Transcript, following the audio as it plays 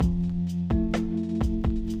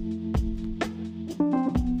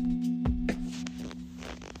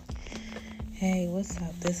what's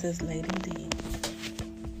up? This is Lady D.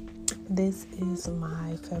 This is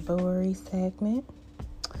my February segment.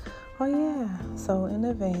 Oh yeah, so in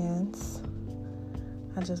advance,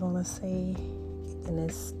 I just want to say, and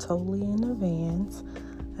it's totally in advance,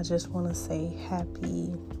 I just want to say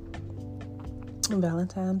happy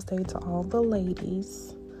Valentine's Day to all the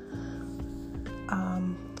ladies.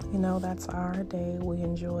 That's our day. We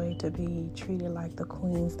enjoy to be treated like the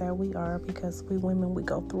queens that we are, because we women, we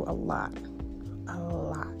go through a lot.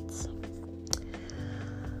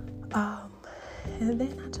 And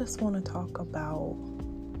then I just want to talk about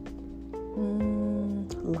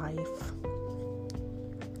life.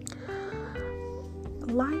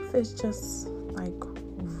 Life is just like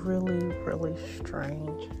really, really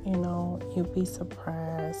strange. You'd be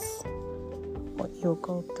surprised what you'll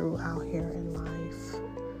go through out here in life.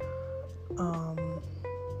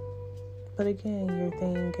 But again, your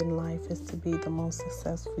thing in life is to be the most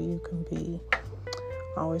successful you can be.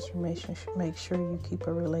 Always make sure you keep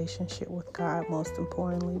a relationship with God, most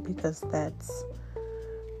importantly, because that's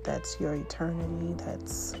your eternity.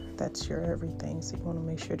 That's your everything. So you want to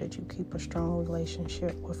make sure that you keep a strong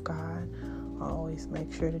relationship with God. Always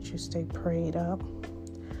make sure that you stay prayed up.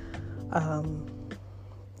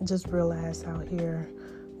 Just realize out here,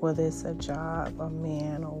 whether it's a job, a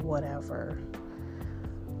man, or whatever,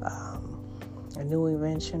 a new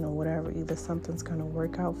invention or whatever, either something's going to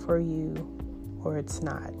work out for you or it's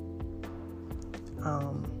not.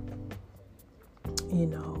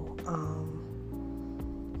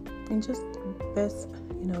 And just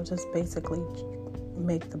basically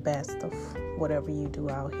make the best of whatever you do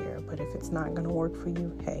out here. But if it's not going to work for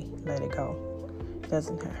you, hey, let it go. It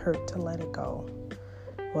doesn't hurt to let it go.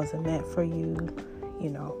 It wasn't meant for you,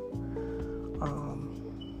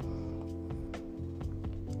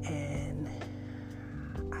 and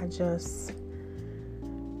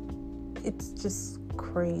it's just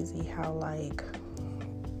crazy how, I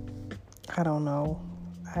don't know,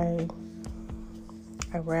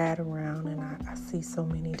 I ride around and I see so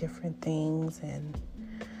many different things, and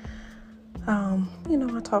I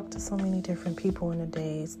talk to so many different people in a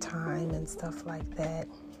day's time and stuff like that.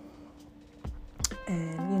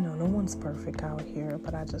 And no one's perfect out here,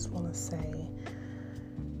 but I just want to say,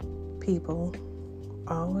 people,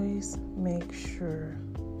 always make sure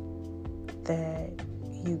that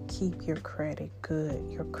you keep your credit good.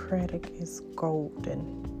 Your credit is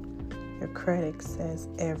golden. Your credit says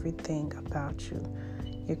everything about you.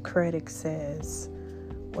 Your credit says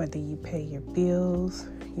whether you pay your bills.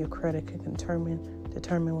 Your credit can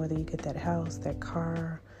determine whether you get that house, that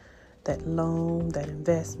car, that loan, that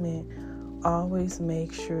investment. Always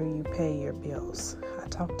make sure you pay your bills. I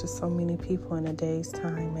talk to so many people in a day's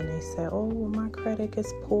time, and they say, oh, well, my credit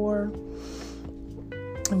is poor.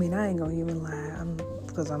 I mean, I ain't gonna even lie,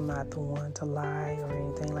 because I'm not the one to lie or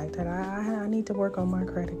anything like that. I need to work on my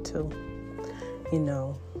credit too,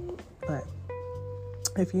 But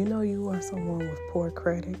if you are someone with poor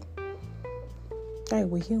credit, hey,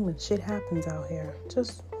 we're human. Shit happens out here.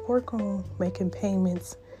 Just work on making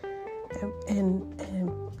payments and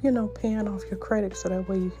paying off your credit, so that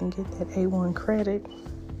way you can get that A1 credit.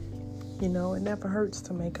 It never hurts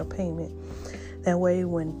to make a payment. That way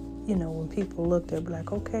when people look, they'll be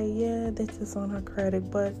like, okay, yeah, this is on her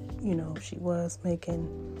credit, but she was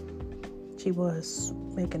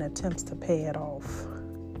making attempts to pay it off.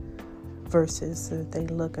 Versus if they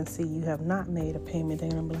look and see you have not made a payment, they're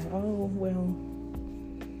gonna be like, oh, well,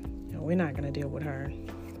 we're not gonna deal with her.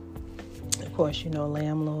 Of course,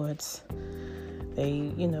 landlords,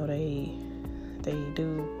 they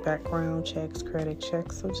do background checks, credit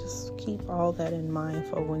checks. So just keep all that in mind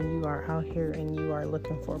for when you are out here and you are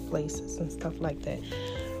looking for places and stuff like that.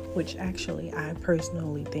 Which actually, I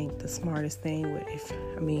personally think the smartest thing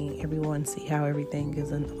everyone see how everything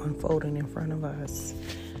is unfolding in front of us.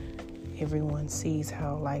 Everyone sees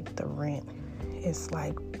how the rent is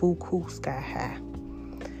buku sky high.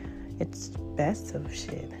 It's best of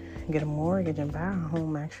shit. Get a mortgage and buy a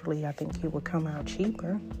home. Actually, I think it would come out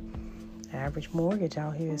cheaper. The average mortgage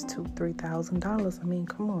out here is $2,000-$3,000. I mean,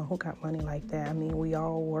 come on, who got money like that? I mean, we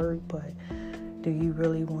all work, but do you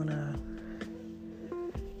really want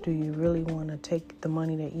to take the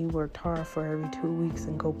money that you worked hard for every 2 weeks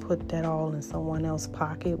and go put that all in someone else's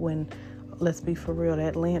pocket when, let's be for real,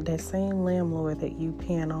 that same landlord that you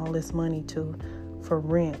paying all this money to for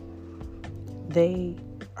rent, they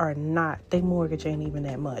mortgage ain't even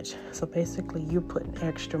that much. So basically, you're putting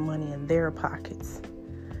extra money in their pockets.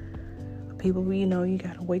 People, you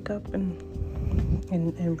gotta wake up and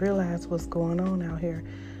realize what's going on out here.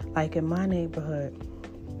 Like in my neighborhood,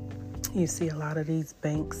 You see a lot of these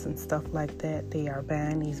banks and stuff like that. They are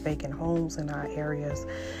buying these vacant homes in our areas,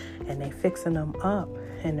 and they fixing them up.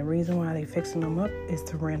 And the reason why they fixing them up is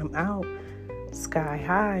to rent them out sky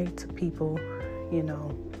high to people, you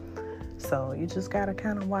know. So you just got to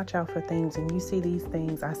kind of watch out for things. And you see these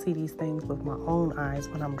things. I see these things with my own eyes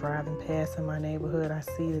when I'm driving past in my neighborhood. I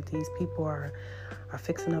see that these people are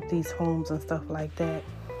fixing up these homes and stuff like that.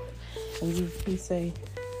 And you say,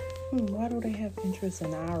 why do they have interest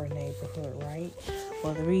in our neighborhood, right?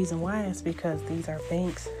 Well, the reason why is because these are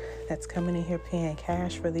banks that's coming in here paying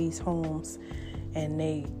cash for these homes, and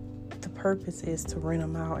the purpose is to rent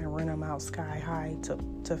them out sky high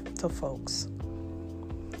to folks.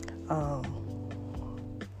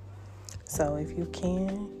 So if you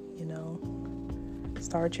can,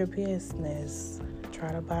 start your business,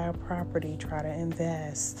 try to buy a property, try to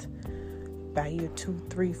invest, buy you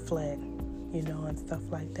 2-3 flat, and stuff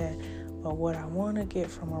like that. But what I want to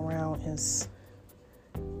get from around is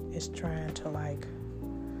trying to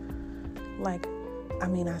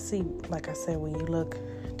I see, like I said, when you look,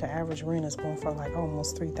 the average rent is going for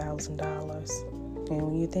almost $3,000. And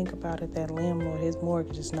when you think about it, that landlord, his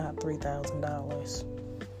mortgage is not $3,000.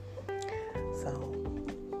 So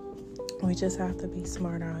we just have to be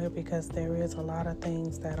smart out here, because there is a lot of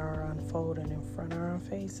things that are unfolding in front of our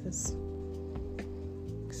faces.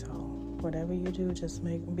 So whatever you do, just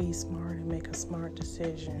be smart and make a smart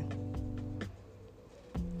decision.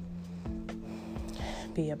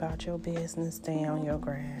 Be about your business, stay on your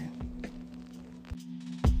grind.